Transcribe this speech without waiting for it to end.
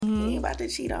about to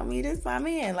cheat on me. This my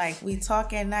man. Like, we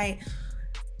talk at night.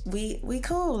 We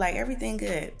cool. Like, everything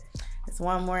good. It's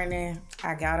one morning,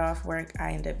 I got off work.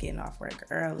 I ended up getting off work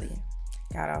early.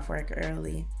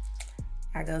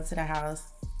 I go to the house,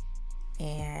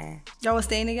 and... Y'all was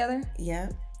staying together?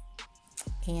 Yep.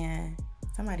 And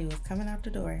somebody was coming out the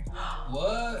door.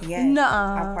 What? Yeah.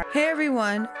 Nuh-uh. Hey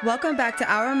everyone, welcome back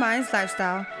to Our Minds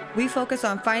Lifestyle. We focus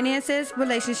on finances,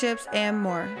 relationships, and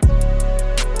more.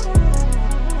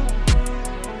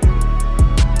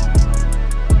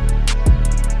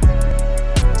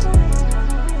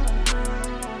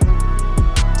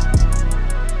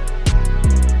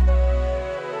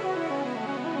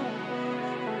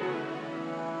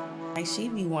 She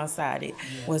be one-sided.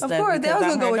 Of course, they was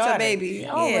gonna go with your baby.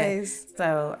 Always. Yeah.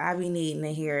 So I be needing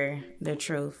to hear the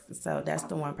truth. So that's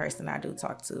the one person I do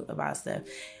talk to about stuff.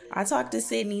 I talk to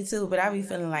Sydney too, but I be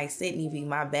feeling like Sydney be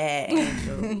my bad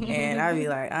angel. And I be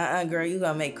like, girl, you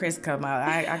gonna make Chris come out.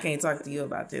 I can't talk to you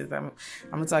about this. I'm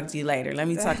gonna talk to you later. Let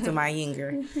me talk to my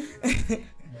younger.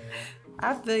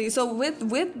 I feel you. So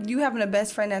with you having a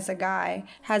best friend that's a guy,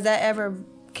 has that ever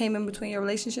came in between your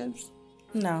relationships?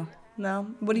 No.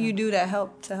 What do you do to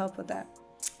help with that?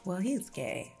 Well, he's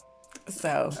gay,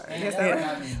 so.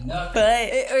 But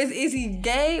is he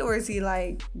gay, or is he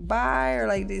like bi, or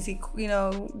like is he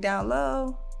down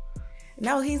low?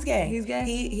 No, he's gay. He's gay.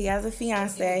 He has a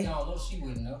fiance. She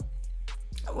wouldn't know.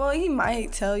 Well, he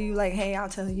might tell you like, "Hey, I'll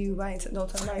tell you," but don't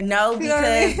tell me. No,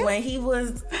 because when he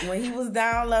was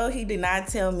down low, he did not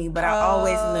tell me, but I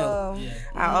always knew. Yeah.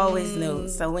 I always knew.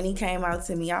 So when he came out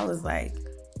to me, I was like,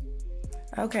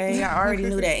 okay, I already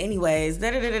knew that anyways.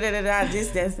 That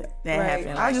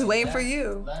happened. I was just waiting for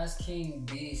you. Last King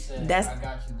B said, I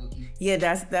got you, Bookie. Yeah,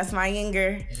 that's my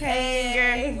Yinger. Yeah.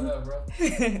 Hey, Yinger. What up, bro?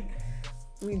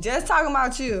 We just talking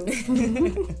about you. Yeah.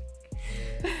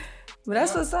 But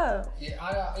that's what's up. Yeah,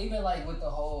 I even like with the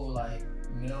whole like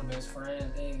male best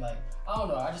friend thing, like I don't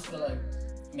know, I just feel like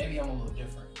maybe I'm a little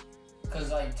different.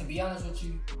 Cause like to be honest with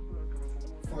you,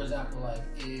 for example, like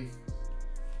if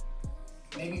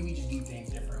maybe we just do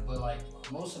things different, but like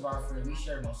most of our friends, we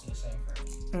share most of the same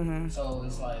friends. Mm-hmm. So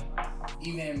it's like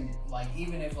even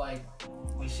if like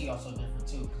we see also different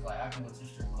too, cause like I can go to the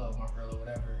strip club, my girl or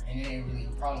whatever, and it ain't really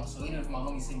a problem. So even if my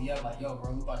homies hit me up like, yo,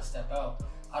 bro, we about to step out,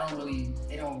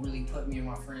 they don't really put me and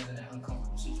my friends in that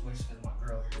uncomfortable situation because my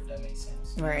girl here, if that makes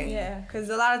sense. Right. Yeah, because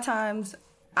a lot of times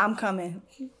I'm coming.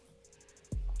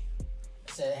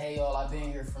 Said, hey y'all, I've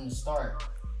been here from the start.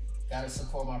 Gotta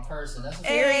support my person. That's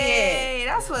Hey,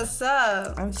 that's what's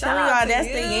up. I'm telling y'all, that's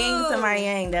the yin to my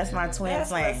yang. That's my twin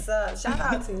flame. That's what's up. Shout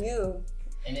out to you.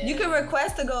 And then, you can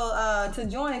request to go to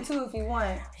join too if you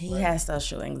want. He has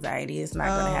social anxiety. It's not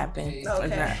gonna happen. Okay. It's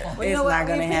Well, not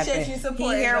gonna happen. You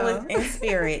He here in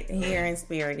spirit. Here in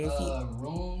spirit. If he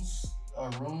Room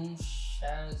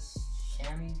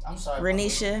Shami. I'm sorry.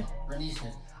 Renisha.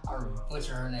 I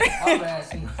butcher her name. I'm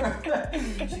asking her.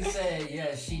 She said,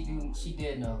 yeah, she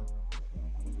did know.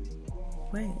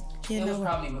 Wait, it was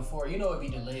probably before. You know, it'd be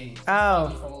delayed.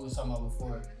 Oh. From what we were talking about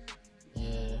before.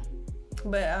 Yeah.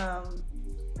 But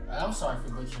I'm sorry for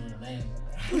butchering your name.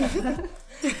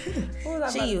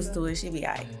 She used to it. She be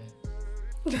alright.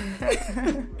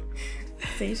 Yeah.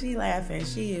 See, she laughing.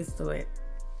 She used to it.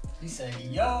 He said,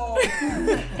 yo.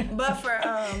 But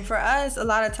for us, a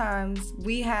lot of times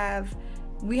we have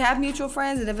mutual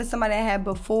friends, and if it's somebody I had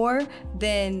before,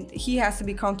 then he has to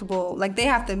be comfortable. Like, they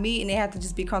have to meet and they have to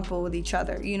just be comfortable with each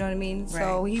other. You know what I mean? Right.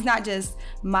 So he's not just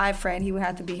my friend. He would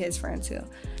have to be his friend too.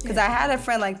 Because I had a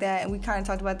friend like that, and we kind of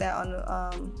talked about that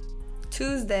on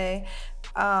Tuesday.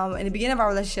 In the beginning of our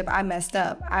relationship, I messed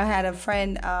up. I had a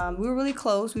friend, we were really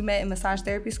close. We met in massage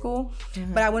therapy school,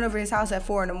 but I went over his house at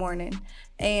 4 a.m.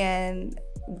 and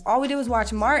all we did was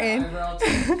watch Martin.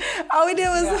 All we did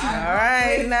was... All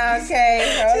right, now,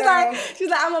 okay. She's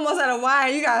like, I'm almost out of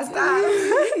wine. You gotta stop.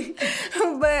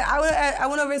 But I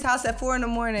went over his house at 4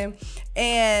 a.m.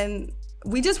 and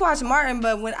we just watched Martin,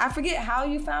 but when I forget how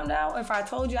you found out, if I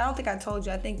told you, I don't think I told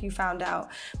you. I think you found out.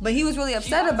 But he was really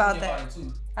upset about that.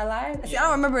 I lied? Yeah. See, I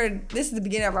don't remember. This is the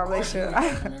beginning of our relationship.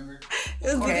 It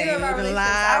was the beginning of our relationship.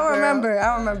 I don't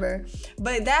remember.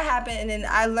 But that happened, and then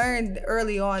I learned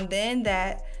early on then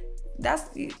that that's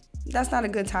not a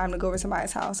good time to go over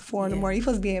somebody's house 4 a.m. You're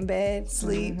supposed to be in bed,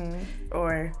 sleep. Mm-hmm.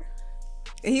 Or...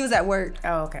 He was at work.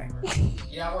 Oh, okay.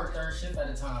 Yeah, I worked third shift at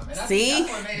the time. And see,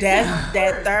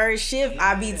 that third shift.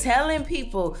 I be telling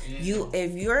people,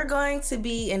 if you're going to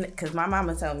be in, because my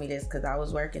mama told me this because I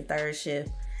was working third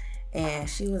shift, and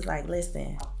she was like,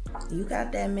 listen, you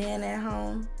got that man at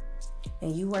home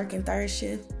and you working third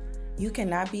shift, you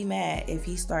cannot be mad if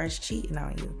he starts cheating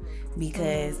on you,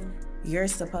 because you're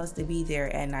supposed to be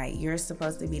there at night. You're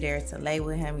supposed to be there to lay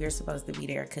with him. You're supposed to be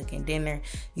there cooking dinner.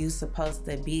 You're supposed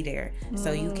to be there.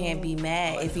 So you can't be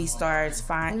mad if he starts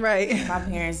fine. Right. My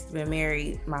parents been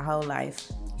married my whole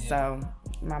life. So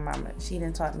my mama, she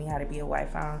done taught me how to be a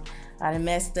wife. I done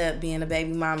messed up being a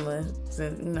baby mama.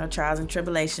 So, trials and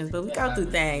tribulations. But we go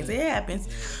through things. It happens.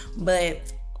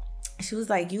 But she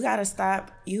was like, you have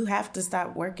to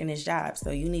stop working this job. So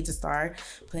you need to start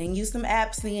putting you some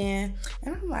apps in.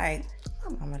 And I'm like,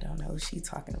 my mama don't know what she's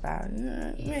talking about.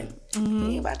 He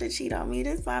ain't about to cheat on me.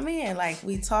 This my man. Like,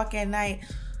 we talk at night.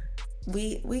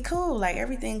 We cool. Like,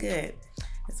 everything good.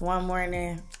 It's one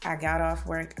morning, I got off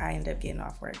work. I ended up getting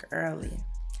off work early.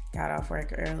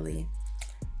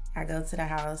 I go to the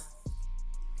house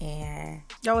and...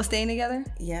 Y'all was staying together?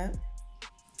 Yep.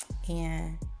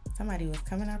 And... somebody was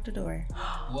coming out the door.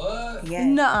 What? Yeah.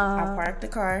 Nuh-uh. I parked the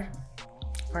car,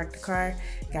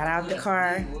 got out the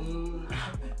car, Ooh.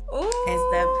 and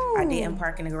stuff. I didn't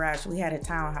park in the garage. We had a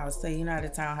townhouse, so you know the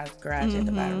townhouse garage at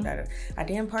the bottom. I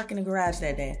didn't park in the garage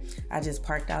that day. I just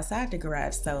parked outside the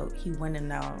garage, so he wouldn't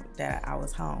know that I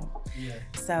was home. Yeah.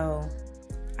 So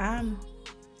I'm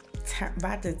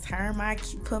about to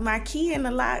put my key in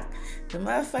the lock, the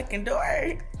motherfucking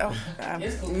door.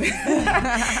 It's cool.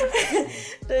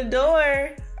 The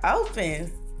door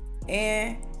opens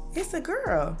and it's a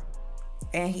girl,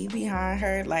 and he behind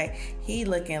her, like he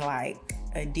looking like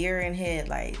a deer in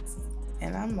headlights,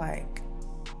 and I'm like,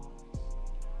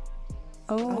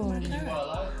 oh my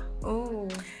god. Oh.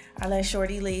 I let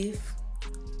Shorty leave.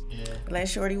 Yeah. Let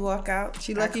Shorty walk out.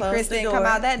 She lucky Chris didn't come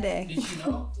out that day. Did she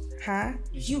know? Huh?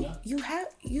 Did she know?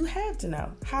 You have to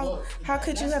know. How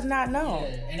could you that's- have not known? Yeah,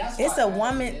 and that's It's why a I-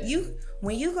 woman. yeah.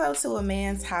 When you go to a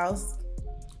man's house,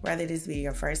 whether this be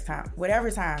your first time, whatever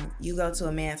time you go to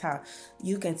a man's house,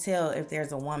 you can tell if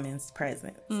there's a woman's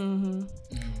presence.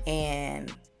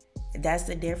 And that's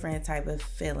a different type of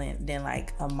feeling than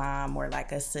like a mom or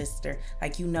like a sister.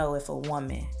 Like, if a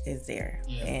woman is there.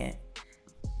 Yeah. And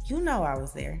I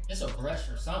was there. It's a brush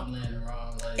or something landing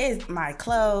wrong. Like, It's my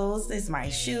clothes, it's my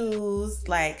shoes.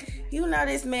 Like,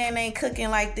 this man ain't cooking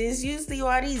like this. You see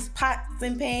all these pots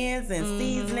and pans and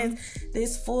seasonings,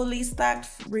 this fully stocked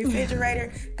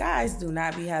refrigerator. Guys do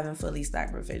not be having fully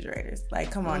stocked refrigerators.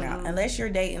 Like, come on now. Unless you're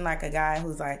dating like a guy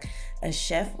who's like a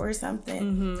chef or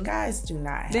something, guys do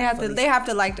not have They have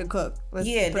to like to cook.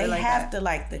 they have to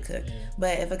like to cook.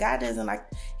 But if a guy doesn't like,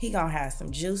 he gonna have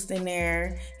some juice in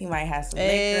there. He might have some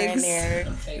liquor in there.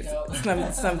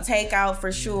 Some takeout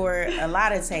for sure. A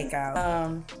lot of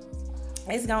takeout.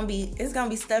 It's gonna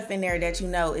be stuff in there that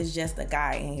is just a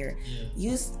guy in here.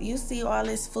 You see all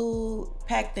this food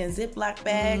packed in Ziploc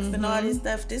bags and all this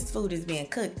stuff. This food is being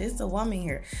cooked. There's a woman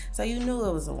here, so you knew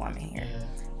it was a woman here.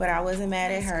 But I wasn't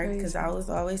mad at her because I was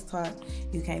always taught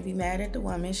you can't be mad at the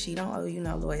woman. She don't owe you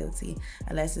no loyalty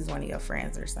unless it's one of your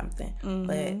friends or something.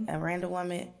 But a random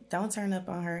woman, don't turn up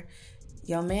on her.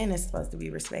 Your man is supposed to be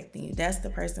respecting you. That's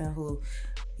the person who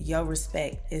your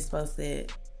respect is supposed to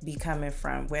be coming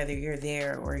from, whether you're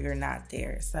there or you're not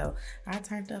there. So I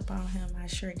turned up on him. I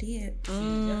sure did.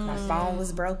 My phone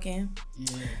was broken.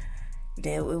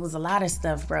 It was a lot of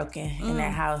stuff broken in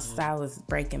that house. I was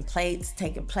breaking plates,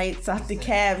 taking plates off the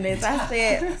cabinets. I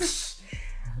said,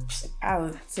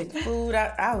 took food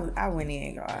out. I went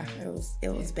in, y'all.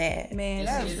 It was bad. Man,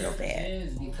 that was real bad. It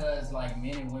is because like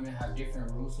men and women have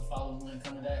different rules to follow when it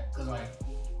comes to that. Because like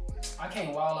I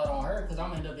can't wild out on her because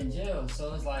I'm end up in jail.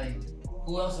 So it's like,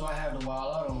 who else do I have to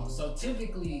wild out on? So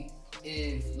typically,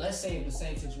 if the same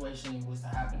situation was to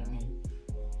happen to me,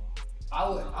 I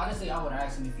would ask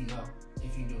him if he know,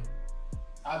 if you do.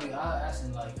 I'd ask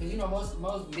him like, cause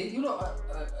most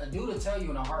a dude will tell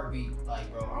you in a heartbeat, like,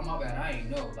 bro, I'm my bad, I ain't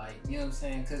know, like, you know what I'm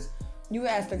saying? Cause you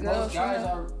asked the girl, most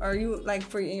guys or you like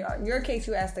for your case,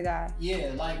 you asked the guy.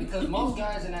 Yeah, like because most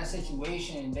guys in that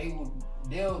situation,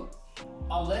 they'll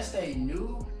unless they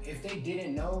knew, if they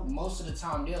didn't know, most of the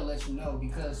time they'll let you know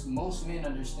because most men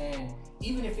understand.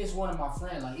 Even if it's one of my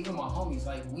friends, like even my homies,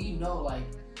 like we know, like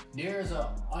there's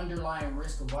a underlying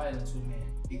risk of violence with men.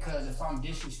 Because if I'm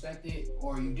disrespected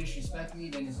or you disrespect me,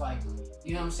 then it's like,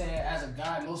 you know what I'm saying? As a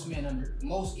guy, most men,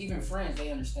 even friends,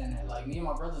 they understand that. Like me and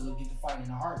my brothers will get to fight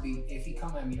in a heartbeat if he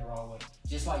come at me the wrong way.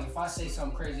 Just like if I say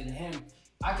something crazy to him,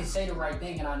 I can say the right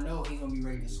thing and I know he's gonna be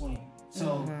ready to swing.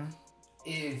 So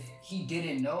if he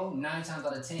didn't know, 9 times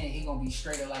out of 10, he gonna be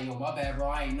straight up like, yo, my bad, bro,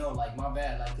 I ain't know, like my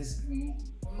bad. Like, cause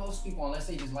most people, unless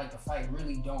they just like to fight,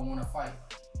 really don't want to fight.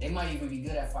 They might even be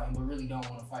good at fighting, but really don't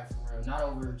want to fight for real. Not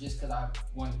over just because I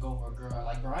want to go over a girl.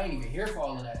 Like, bro, I ain't even here for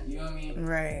all of that. You know what I mean?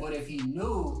 Right. But if he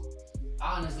knew,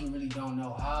 I honestly really don't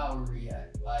know how I would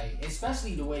react. Like,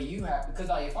 especially the way you have, because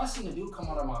like if I seen a dude come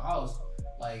out of my house,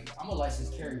 like I'm a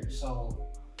licensed carrier, so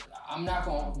I'm not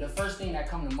gonna. The first thing that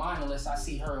come to mind, unless I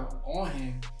see her on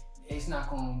him, it's not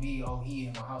gonna be, oh, he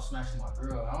in my house smashing my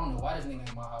girl. I don't know why this nigga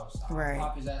in my house. I'll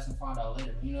pop his ass and find out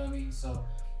later. You know what I mean? So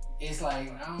it's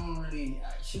like I don't really.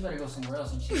 She better go somewhere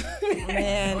else and shit.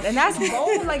 Man, and that's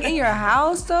bold, like in your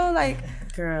house though, like.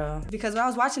 Girl. Because when I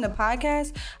was watching the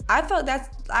podcast, I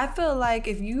feel like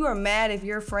if you are mad if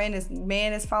your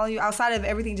man is following you outside of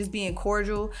everything just being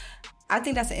cordial, I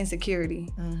think that's an insecurity.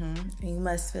 Mm-hmm. You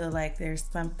must feel like there's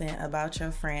something about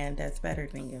your friend that's better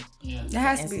than you. Yeah, it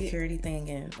has to be insecurity thing,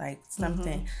 and like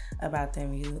something about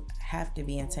them you have to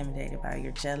be intimidated by.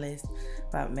 You're jealous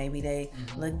about maybe they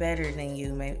look better than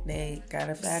you, maybe they got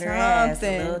a fatter ass,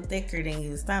 a little thicker than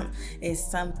you. It's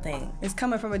something. It's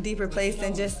coming from a deeper place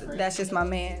than just that's just my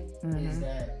man. Is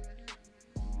that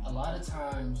a lot of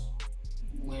times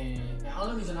when the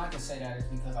only reason I can say that is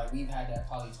because like we've had that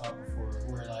poly talk before,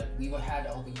 where like we've had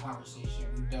the open conversation,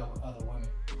 we've dealt with other women.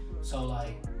 So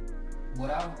like what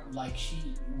I like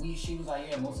she was like,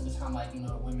 yeah, most of the time like, you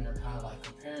know, women are kind of like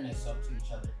comparing themselves to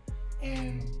each other,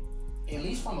 and at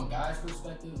least from a guy's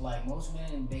perspective, like most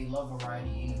men, they love variety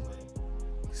anyway.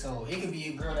 So it could be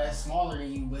a girl that's smaller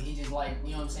than you, but he just like,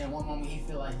 you know what I'm saying, one moment he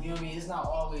feel like, you know what I mean, it's not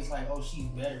always like, oh, she's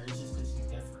better, it's just because she's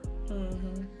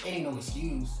different. It ain't no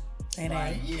excuse. It ain't no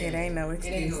excuse. It ain't no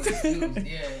excuse.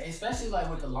 Yeah, especially like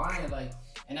with the lying, like,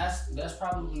 and that's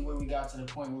probably where we got to the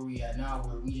point where we at now,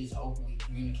 where we just openly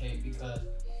communicate, because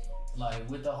like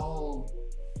with the whole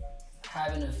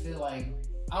having to feel like,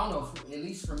 I don't know, at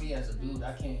least for me as a dude,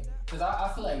 I can't, because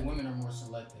I feel like women are more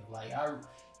selective. Like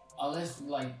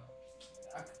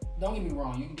don't get me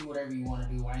wrong, you can do whatever you want to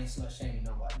do. I ain't slut shaming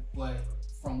nobody, but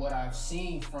from what I've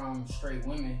seen from straight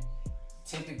women,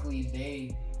 typically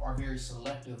they are very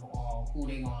selective on who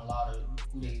they gonna allow to,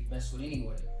 who they mess with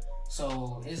anyway.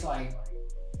 So it's like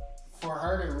for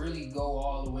her to really go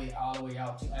all the way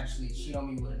out to actually cheat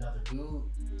on me with another dude,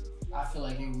 I feel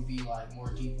like it would be like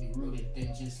more deeply rooted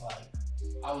than just like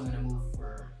I was in the mood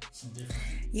for some different.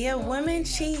 Yeah, women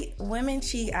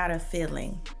cheat out of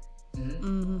feeling.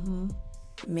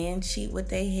 Men cheat with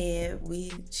their head,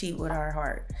 we cheat with our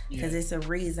heart, because it's a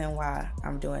reason why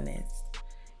I'm doing this.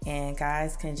 And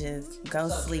guys can just go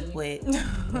sleep with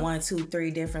 1, 2,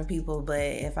 3 different people. But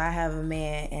if I have a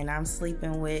man and I'm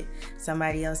sleeping with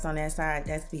somebody else on that side,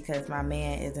 that's because my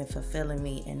man isn't fulfilling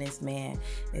me, and this man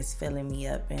is filling me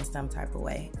up in some type of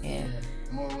way. And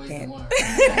more ways than one.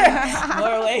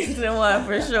 More ways than one,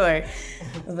 for sure.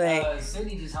 But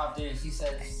Sydney just hopped in. She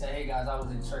said, "Hey guys, I was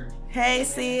in church." Hey,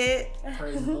 Sid.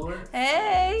 Praise the Lord.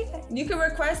 Hey, you can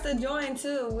request to join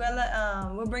too.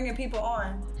 We're bringing people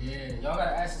on. Yeah, y'all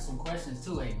gotta ask us some questions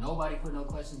too. Ain't nobody put no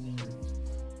questions in here.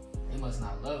 They must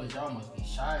not love it. Y'all must be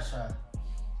shy.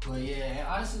 But yeah, and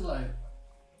honestly, like,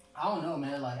 I don't know,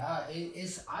 man. Like, I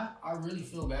really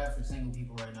feel bad for single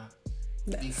people right now.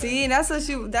 Because, see, that's what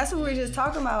we were just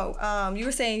talking about. You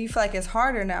were saying you feel like it's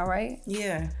harder now, right?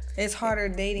 Yeah, it's harder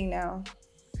dating now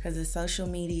because of social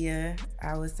media,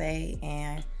 I would say,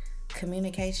 and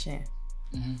communication.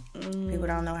 People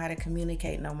don't know how to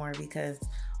communicate no more, because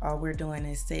all we're doing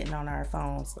is sitting on our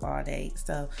phones all day.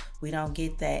 So we don't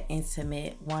get that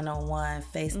intimate one-on-one,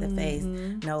 face-to-face,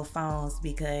 no phones,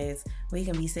 because we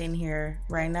can be sitting here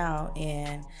right now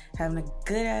and having a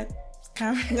good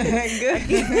having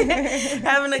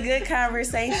a good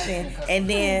conversation, and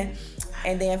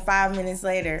then 5 minutes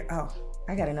later, oh,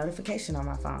 I got a notification on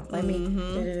my phone. Let me,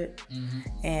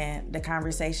 and the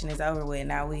conversation is over with.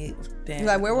 Now we then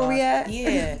like, where were we at?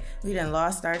 Yeah, we done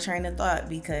lost our train of thought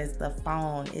because the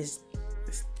phone is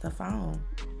the phone.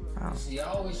 See, I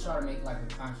always try to make like a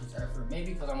conscious effort.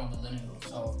 Maybe because I'm a millennial,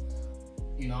 so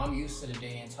you know, I'm used to the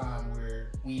day and time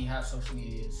where we didn't have social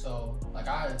media. So, like,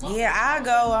 I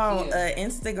go on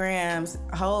Instagram's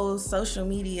whole social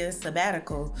media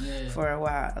sabbatical for a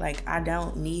while. Like, I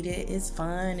don't need it. It's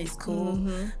fun. It's cool.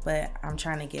 But I'm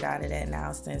trying to get out of that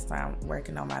now, since I'm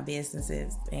working on my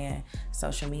businesses. And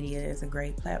social media is a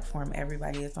great platform.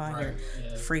 Everybody is on here.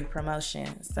 Free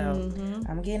promotion. So,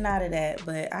 I'm getting out of that.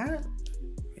 But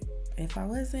if I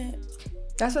wasn't...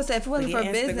 That's what I said. If it wasn't for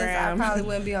business, I probably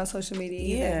wouldn't be on social media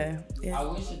either. Yeah. I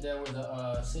wish that there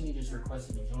was Sydney just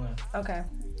requested to join. Okay.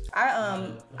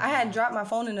 I had dropped my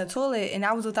phone in the toilet, and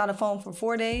I was without a phone for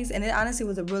 4 days, and it honestly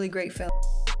was a really great feeling.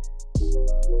 Oh,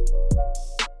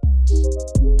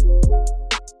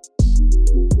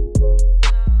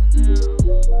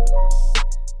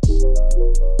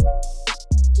 no.